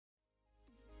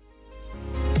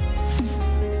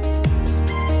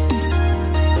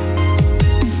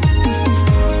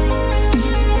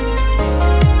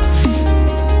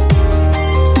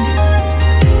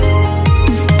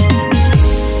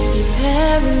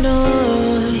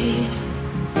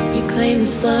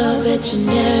this love that you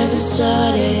never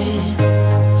started.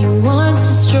 You once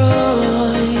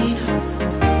destroyed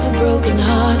a broken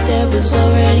heart that was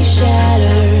already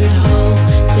shattered.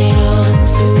 Holding on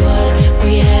to what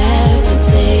we have and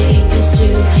take us to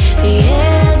the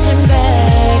edge and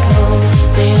back.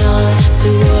 Holding on to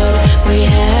what we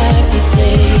have and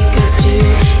take us to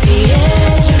the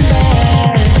edge and back.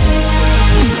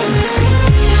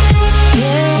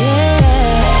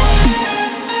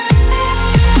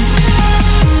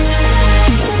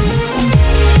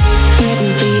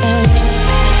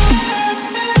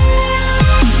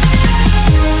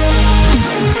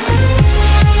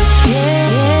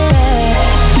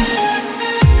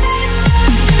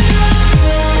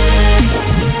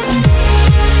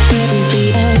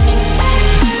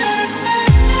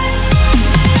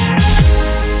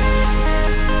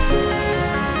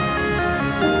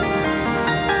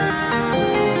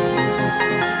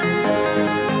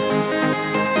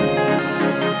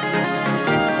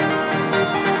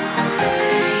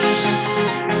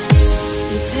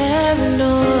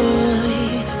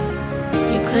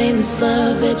 This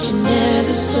love that you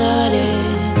never started.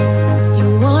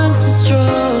 You once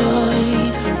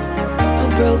destroyed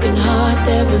a broken heart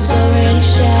that was already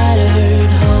shattered.